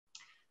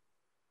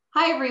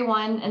Hi,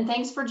 everyone, and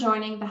thanks for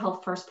joining the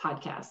Health First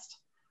podcast.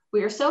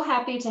 We are so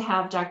happy to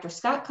have Dr.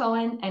 Scott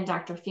Cohen and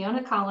Dr.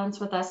 Fiona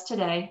Collins with us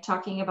today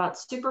talking about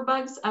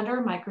superbugs under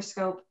a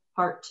microscope,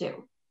 part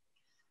 2.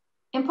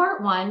 In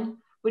part 1,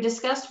 we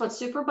discussed what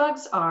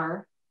superbugs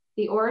are,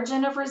 the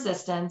origin of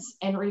resistance,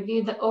 and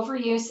reviewed the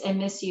overuse and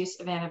misuse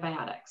of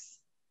antibiotics.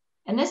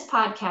 In this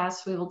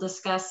podcast, we will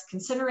discuss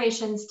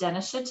considerations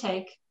dentists should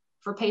take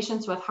for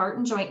patients with heart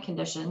and joint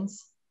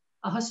conditions,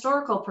 a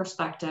historical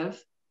perspective,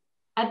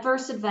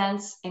 adverse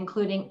events,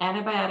 including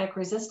antibiotic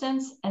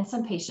resistance, and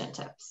some patient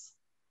tips.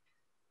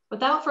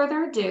 Without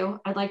further ado,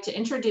 I'd like to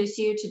introduce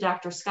you to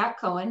Dr. Scott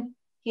Cohen.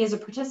 He is a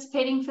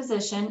participating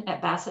physician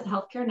at Bassett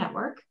Healthcare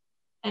Network,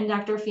 and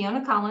Dr.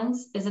 Fiona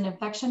Collins is an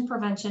infection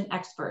prevention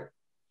expert.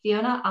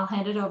 Fiona, I'll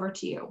hand it over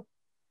to you.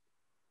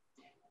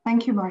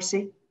 Thank you,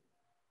 Marcy.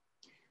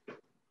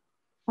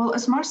 Well,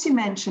 as Marcy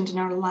mentioned in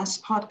our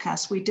last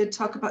podcast, we did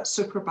talk about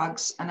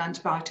superbugs and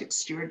antibiotic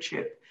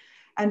stewardship.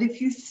 And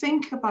if you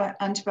think about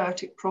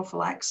antibiotic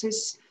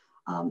prophylaxis,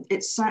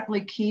 it's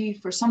certainly key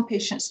for some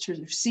patients to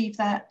receive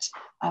that.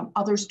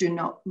 Others do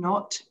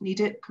not need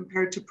it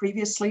compared to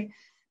previously.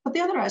 But the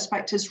other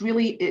aspect is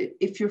really,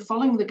 if you're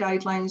following the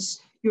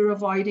guidelines, you're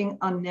avoiding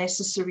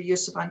unnecessary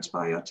use of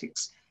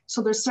antibiotics.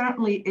 So there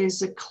certainly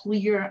is a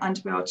clear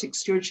antibiotic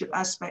stewardship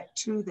aspect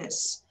to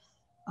this.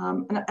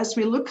 And as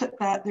we look at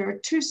that, there are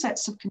two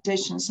sets of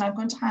conditions. And I'm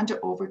going to hand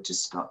it over to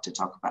Scott to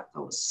talk about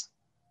those.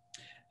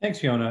 Thanks,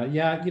 Fiona.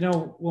 Yeah,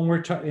 when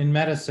we're in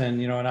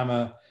medicine, and I'm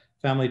a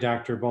family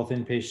doctor, both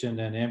inpatient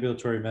and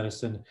ambulatory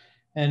medicine.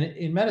 And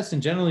in medicine,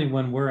 generally,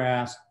 when we're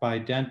asked by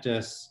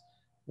dentists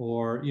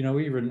or,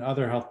 even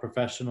other health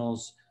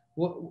professionals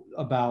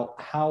about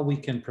how we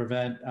can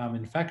prevent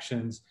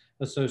infections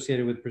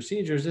associated with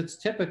procedures, it's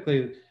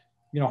typically,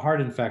 heart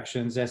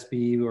infections,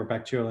 SBE or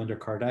bacterial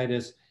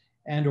endocarditis,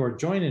 and or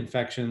joint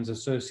infections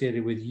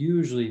associated with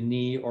usually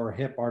knee or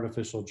hip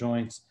artificial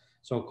joints,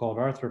 so-called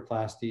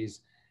arthroplasties.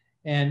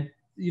 And,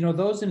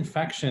 those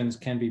infections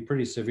can be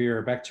pretty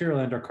severe.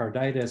 Bacterial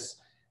endocarditis,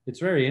 it's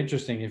very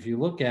interesting. If you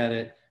look at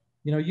it,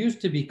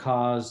 used to be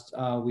caused,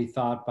 we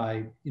thought,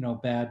 by,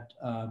 bad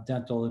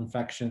dental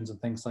infections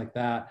and things like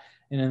that.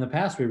 And in the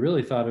past, we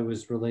really thought it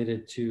was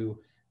related to,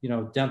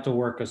 dental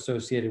work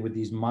associated with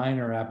these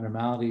minor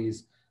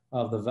abnormalities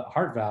of the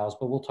heart valves.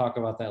 But we'll talk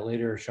about that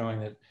later, showing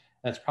that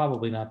that's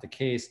probably not the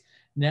case.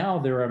 Now,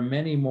 there are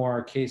many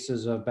more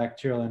cases of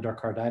bacterial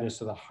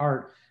endocarditis of the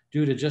heart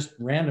due to just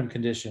random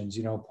conditions,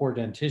 poor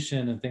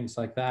dentition and things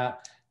like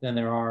that, than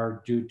there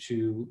are due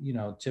to,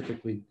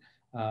 typically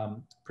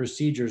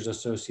procedures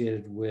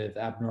associated with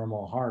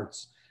abnormal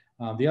hearts.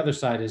 The other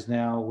side is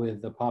now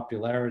with the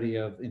popularity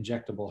of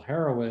injectable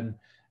heroin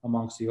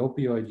amongst the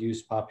opioid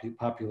use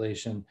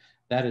population,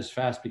 that is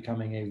fast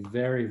becoming a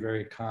very,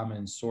 very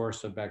common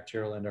source of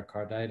bacterial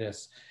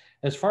endocarditis.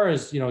 As far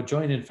as,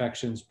 joint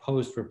infections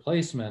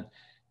post-replacement,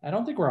 I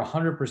don't think we're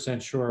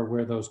 100% sure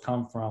where those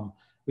come from.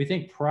 We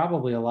think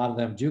probably a lot of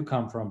them do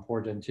come from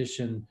poor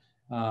dentition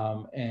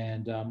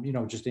and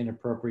just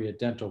inappropriate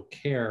dental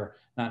care,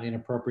 not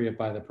inappropriate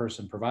by the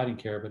person providing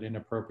care, but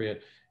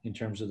inappropriate in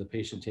terms of the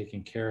patient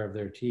taking care of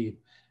their teeth.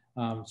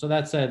 So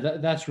that said,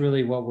 that's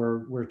really what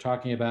we're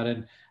talking about.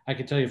 And I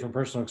can tell you from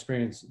personal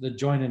experience, the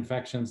joint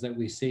infections that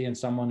we see in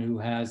someone who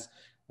has,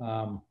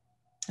 a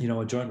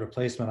joint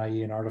replacement,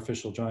 i.e. an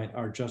artificial joint,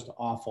 are just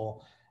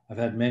awful. I've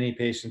had many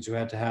patients who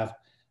had to have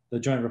the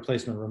joint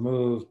replacement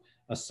removed,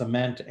 a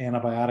cement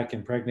antibiotic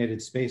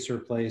impregnated spacer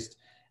placed,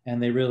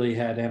 and they really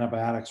had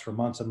antibiotics for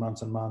months and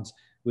months and months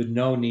with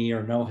no knee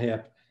or no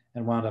hip,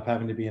 and wound up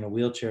having to be in a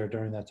wheelchair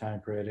during that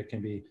time period. It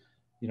can be,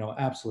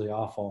 absolutely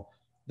awful.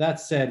 That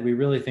said, we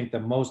really think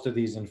that most of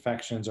these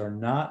infections are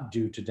not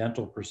due to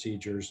dental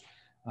procedures.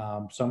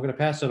 So I'm going to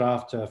pass it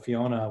off to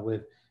Fiona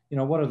with,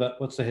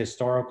 what's the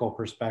historical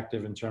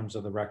perspective in terms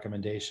of the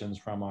recommendations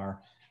from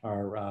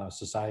our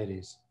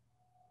societies.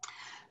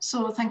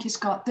 So thank you,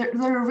 Scott. There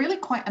are really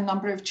quite a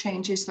number of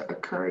changes that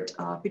occurred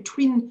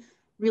between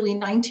really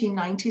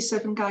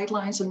 1997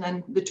 guidelines and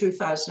then the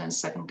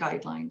 2007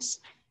 guidelines.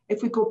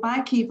 If we go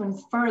back even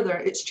further,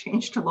 it's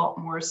changed a lot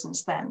more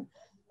since then.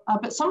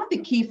 But some of the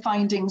key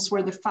findings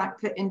were the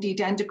fact that indeed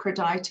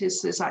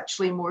endocarditis is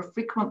actually more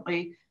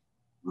frequently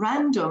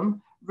random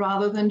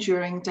rather than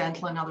during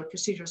dental and other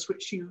procedures,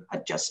 which you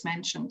had just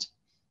mentioned.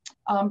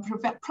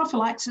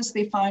 Prophylaxis,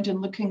 they found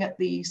in looking at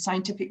the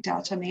scientific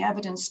data and the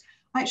evidence,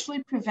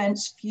 actually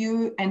prevents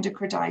few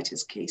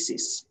endocarditis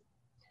cases.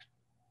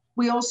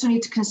 We also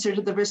need to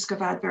consider the risk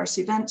of adverse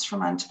events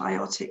from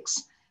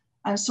antibiotics.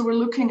 And so we're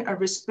looking at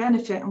risk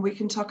benefit, and we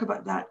can talk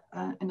about that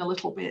in a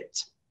little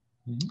bit.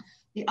 Mm-hmm.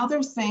 The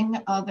other thing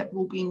that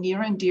will be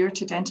near and dear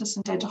to dentists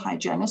and dental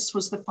hygienists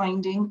was the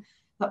finding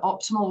that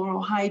optimal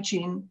oral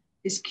hygiene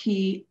is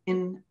key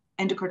in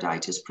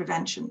endocarditis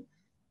prevention,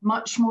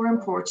 much more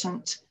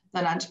important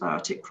than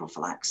antibiotic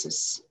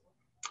prophylaxis.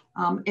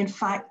 In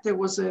fact, there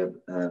was a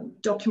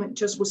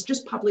document was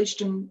just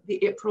published in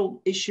the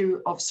April issue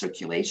of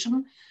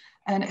Circulation,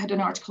 and it had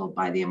an article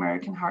by the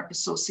American Heart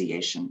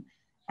Association.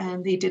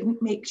 and they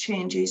didn't make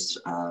changes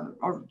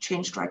or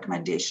changed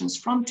recommendations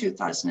from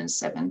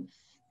 2007.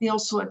 They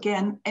also,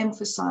 again,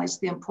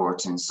 emphasized the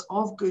importance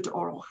of good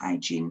oral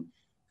hygiene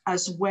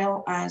as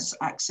well as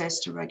access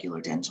to regular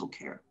dental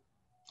care.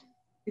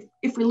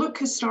 If we look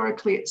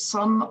historically at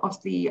some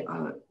of the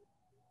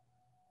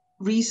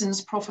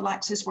reasons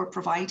prophylaxis were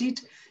provided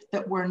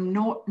that were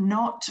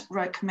not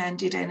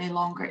recommended any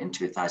longer in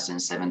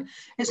 2007,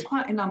 it's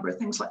quite a number of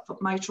things like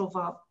mitral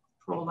valve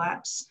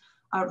prolapse,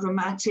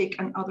 rheumatic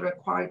and other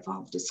acquired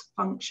valve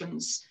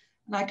dysfunctions.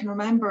 And I can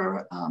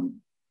remember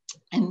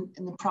in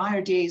the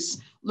prior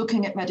days,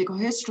 looking at medical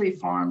history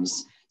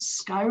forms,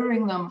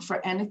 scouring them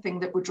for anything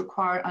that would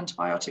require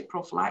antibiotic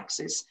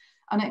prophylaxis.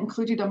 And it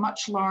included a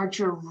much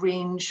larger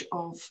range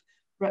of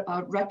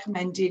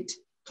recommended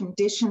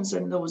conditions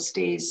in those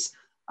days.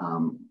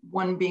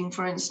 One being,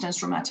 for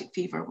instance, rheumatic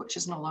fever, which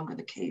is no longer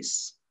the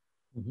case.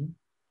 Mm-hmm.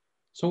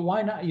 So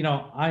why not,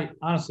 I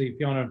honestly,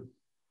 Fiona,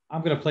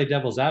 I'm going to play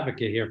devil's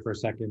advocate here for a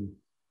second.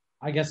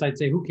 I guess I'd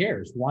say, who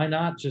cares? Why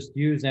not just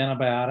use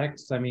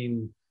antibiotics? I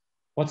mean,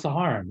 what's the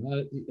harm?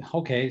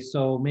 Okay,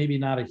 so maybe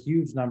not a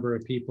huge number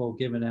of people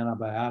given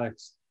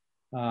antibiotics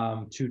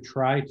to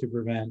try to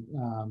prevent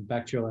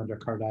bacterial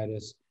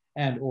endocarditis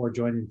and or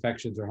joint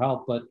infections or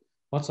health, but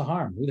what's the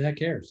harm? Who the heck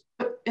cares?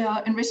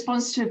 In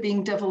response to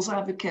being devil's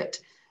advocate,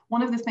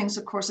 one of the things,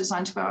 of course, is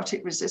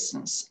antibiotic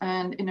resistance.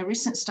 And in a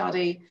recent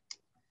study,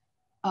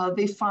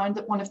 they found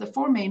that one of the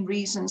 4 main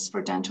reasons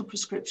for dental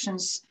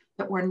prescriptions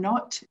that were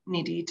not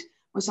needed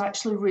was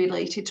actually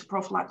related to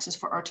prophylaxis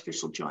for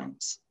artificial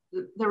joints.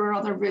 There are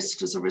other risks.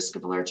 There's a risk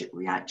of allergic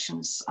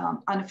reactions,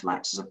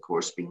 anaphylaxis, of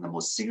course, being the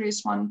most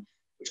serious one,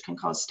 which can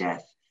cause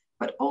death,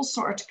 but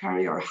also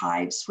urticaria or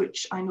hives,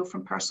 which I know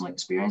from personal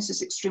experience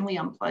is extremely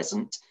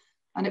unpleasant.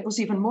 And it was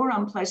even more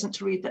unpleasant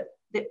to read that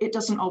it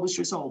doesn't always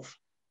resolve.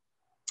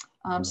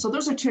 So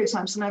those are 2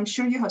 examples, and I'm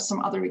sure you have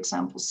some other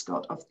examples,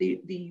 Scott, of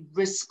the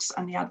risks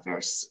and the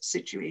adverse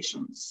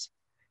situations.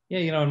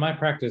 Yeah, in my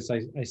practice,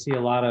 I see a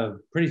lot of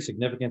pretty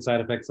significant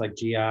side effects like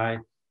GI. I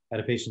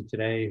had a patient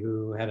today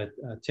who had a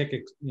tick,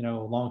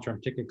 long-term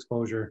tick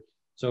exposure,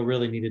 so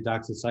really needed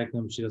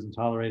doxycycline. She doesn't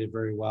tolerate it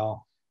very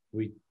well.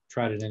 We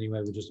tried it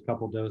anyway with just a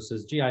couple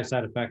doses. GI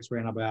side effects for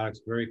antibiotics,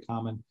 very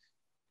common.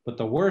 But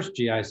the worst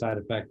GI side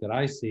effect that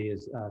I see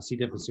is C.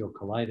 difficile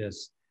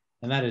colitis.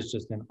 And that is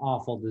just an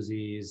awful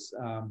disease.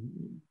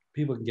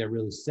 People can get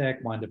really sick,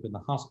 wind up in the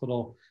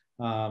hospital.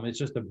 It's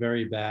just a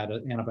very bad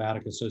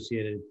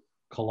antibiotic-associated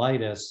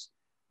colitis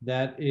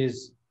that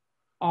is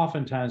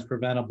oftentimes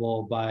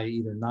preventable by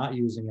either not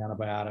using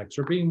antibiotics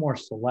or being more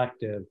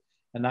selective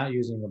and not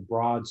using a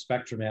broad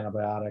spectrum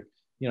antibiotic,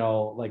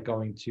 like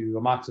going to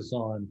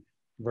amoxicillin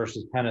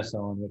versus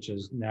penicillin, which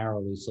is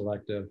narrowly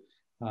selective.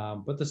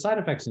 But the side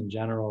effects in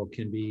general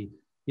can be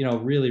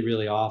really,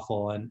 really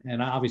awful.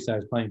 And obviously I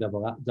was playing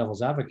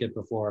devil's advocate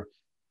before,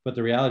 but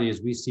the reality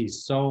is we see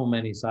so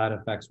many side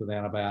effects with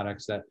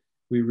antibiotics that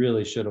we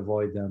really should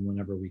avoid them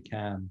whenever we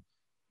can.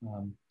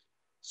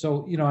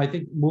 So, I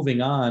think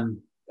moving on,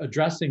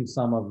 addressing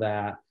some of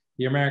that,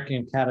 the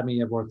American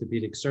Academy of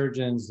Orthopedic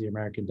Surgeons, the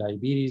American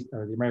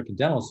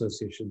Dental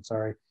Association,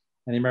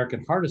 and the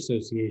American Heart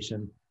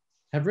Association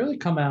have really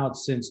come out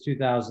since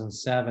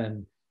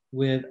 2007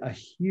 with a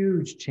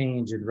huge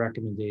change in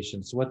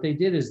recommendations. So what they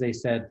did is they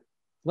said,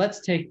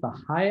 let's take the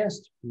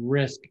highest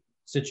risk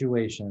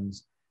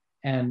situations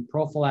and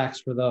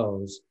prophylax for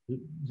those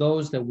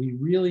that we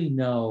really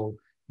know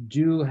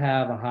do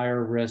have a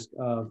higher risk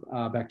of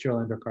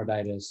bacterial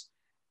endocarditis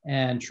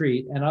and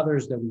treat, and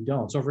others that we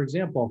don't. So for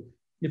example,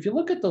 if you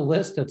look at the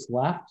list that's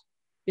left,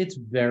 it's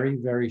very,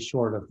 very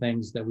short of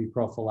things that we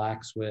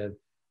prophylax with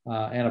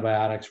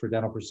antibiotics for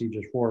dental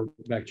procedures for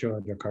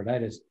bacterial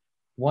endocarditis.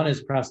 One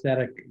is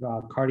prosthetic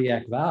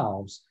cardiac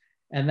valves,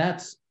 and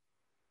that's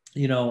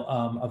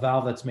a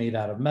valve that's made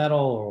out of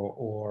metal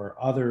or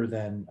other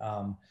than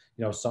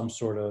some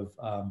sort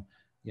of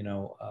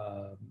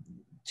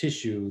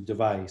tissue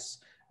device.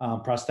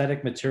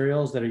 Prosthetic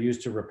materials that are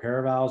used to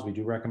repair valves, we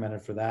do recommend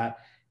it for that.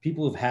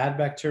 People who've had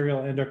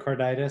bacterial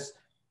endocarditis,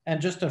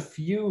 and just a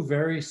few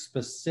very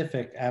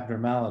specific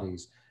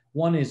abnormalities.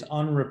 One is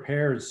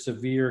unrepaired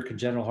severe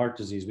congenital heart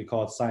disease. We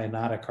call it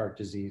cyanotic heart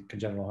disease,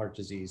 congenital heart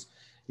disease,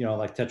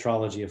 like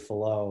tetralogy of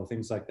Fallot,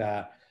 things like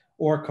that.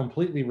 Or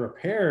completely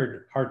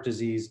repaired heart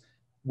disease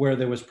where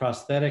there was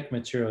prosthetic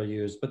material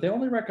used, but they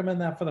only recommend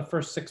that for the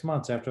first 6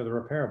 months after the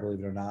repair,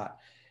 believe it or not.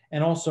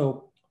 And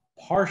also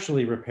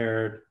partially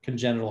repaired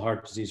congenital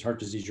heart disease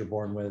you're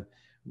born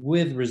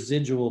with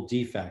residual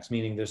defects,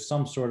 meaning there's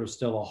some sort of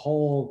still a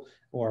hole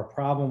or a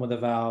problem with a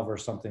valve or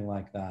something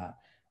like that.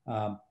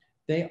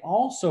 They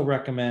also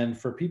recommend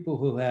for people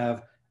who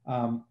have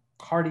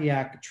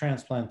cardiac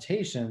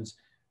transplantations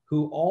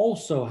who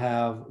also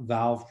have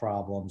valve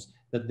problems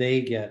that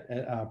they get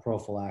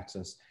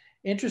prophylaxis.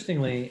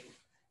 Interestingly,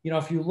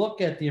 if you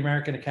look at the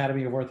American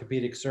Academy of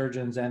Orthopedic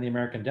Surgeons and the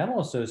American Dental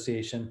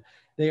Association,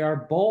 they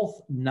are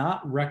both not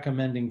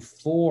recommending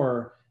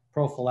for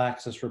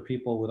prophylaxis for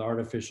people with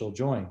artificial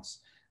joints.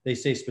 They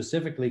say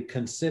specifically,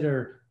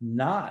 consider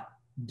not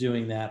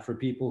doing that for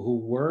people who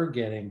were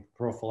getting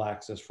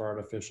prophylaxis for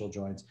artificial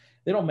joints.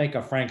 They don't make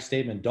a frank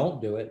statement,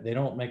 don't do it. They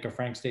don't make a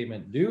frank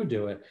statement,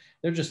 do it.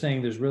 They're just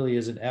saying there's really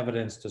isn't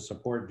evidence to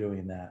support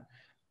doing that.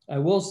 I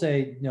will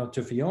say,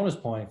 to Fiona's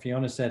point,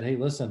 Fiona said, hey,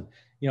 listen,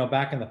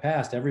 back in the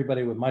past,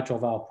 everybody with mitral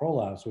valve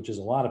prolapse, which is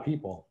a lot of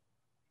people,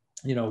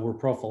 were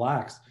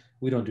prophylaxed.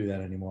 We don't do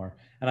that anymore.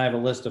 And I have a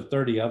list of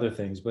 30 other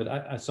things, but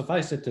I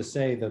suffice it to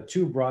say the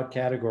two broad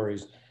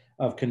categories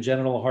of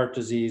congenital heart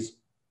disease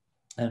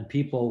and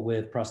people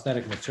with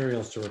prosthetic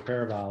materials to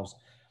repair valves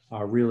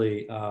are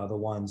really the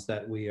ones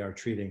that we are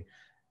treating.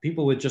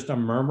 People with just a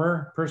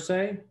murmur per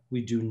se,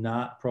 we do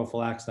not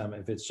prophylax them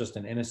if it's just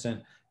an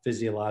innocent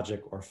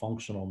physiologic or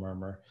functional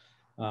murmur.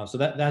 So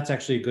that's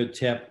actually a good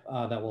tip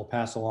that we'll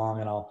pass along,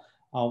 and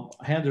I'll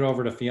hand it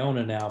over to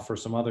Fiona now for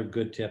some other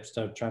good tips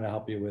to try to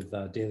help you with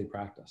daily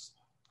practice.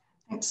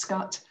 Thanks,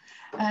 Scott.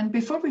 And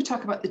before we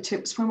talk about the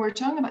tips, when we're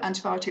talking about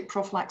antibiotic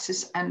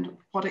prophylaxis and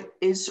what it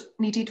is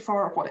needed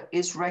for, what it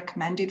is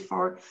recommended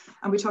for,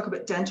 and we talk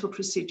about dental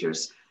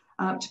procedures,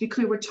 to be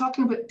clear, we're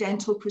talking about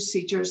dental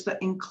procedures that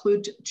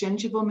include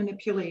gingival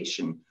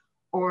manipulation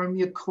or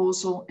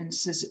mucosal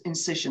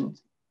incision.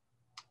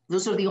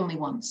 Those are the only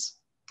ones.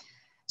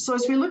 So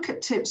as we look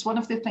at tips, one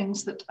of the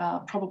things that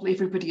probably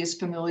everybody is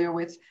familiar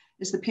with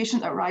is the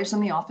patient that arrives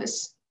in the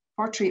office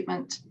for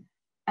treatment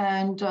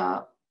and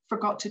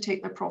forgot to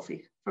take their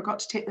prophy, forgot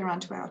to take their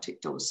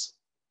antibiotic dose.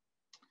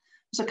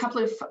 There's a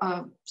couple of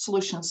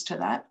solutions to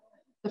that.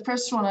 The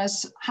first one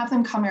is have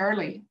them come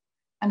early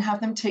and have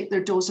them take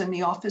their dose in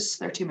the office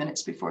 30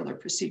 minutes before their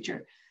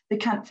procedure. They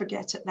can't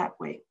forget it that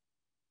way.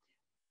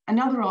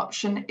 Another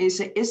option is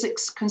it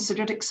is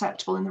considered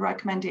acceptable in the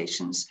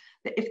recommendations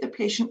that if the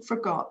patient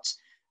forgot,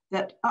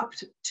 that up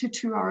to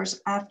 2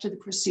 hours after the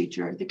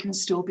procedure, they can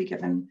still be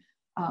given,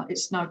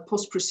 it's now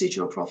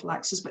post-procedural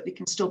prophylaxis, but they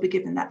can still be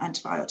given that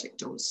antibiotic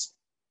dose.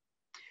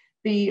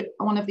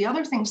 One of the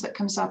other things that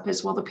comes up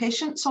is, well, the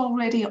patient's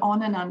already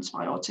on an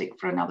antibiotic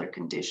for another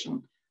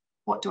condition.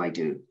 What do I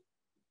do?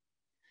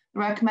 The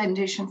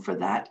recommendation for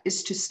that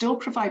is to still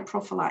provide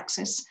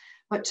prophylaxis,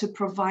 but to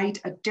provide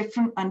a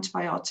different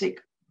antibiotic.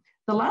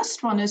 The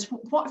last one is,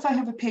 what if I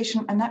have a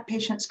patient and that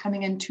patient's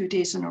coming in 2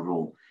 days in a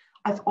row?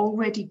 I've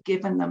already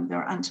given them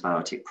their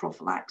antibiotic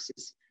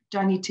prophylaxis. Do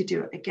I need to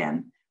do it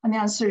again? And the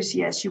answer is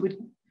yes, you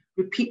would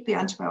repeat the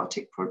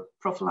antibiotic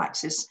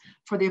prophylaxis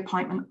for the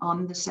appointment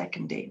on the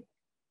second day.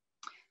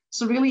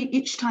 So really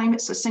each time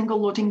it's a single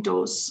loading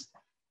dose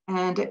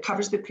and it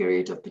covers the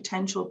period of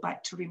potential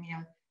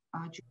bacteremia.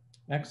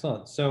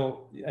 Excellent.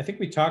 So I think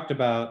we talked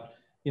about,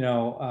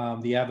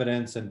 the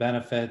evidence and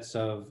benefits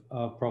of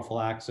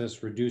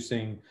prophylaxis,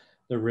 reducing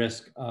the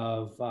risk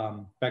of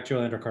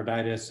bacterial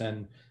endocarditis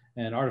and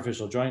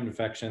artificial joint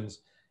infections.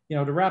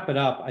 To wrap it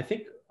up, I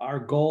think our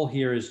goal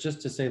here is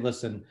just to say,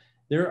 listen,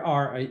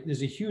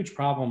 there's a huge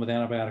problem with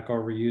antibiotic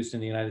overuse in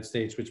the United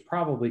States, which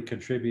probably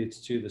contributes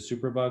to the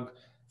superbug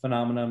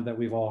phenomenon that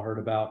we've all heard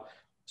about.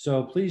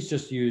 So please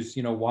just use,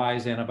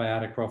 wise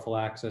antibiotic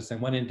prophylaxis, and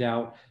when in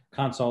doubt,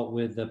 consult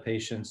with the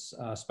patient's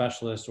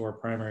specialist or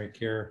primary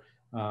care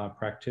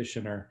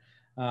practitioner.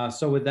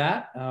 So with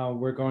that,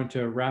 we're going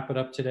to wrap it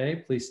up today.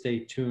 Please stay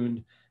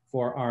tuned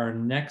for our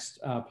next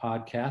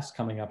podcast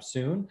coming up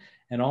soon.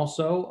 And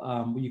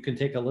also, you can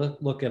take a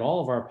look at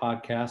all of our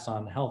podcasts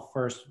on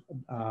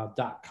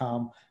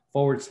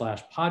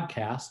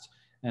healthfirst.com/podcast.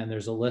 And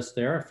there's a list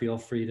there. Feel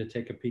free to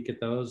take a peek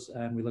at those.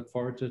 And we look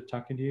forward to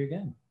talking to you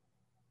again.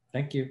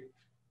 Thank you.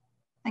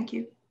 Thank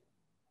you.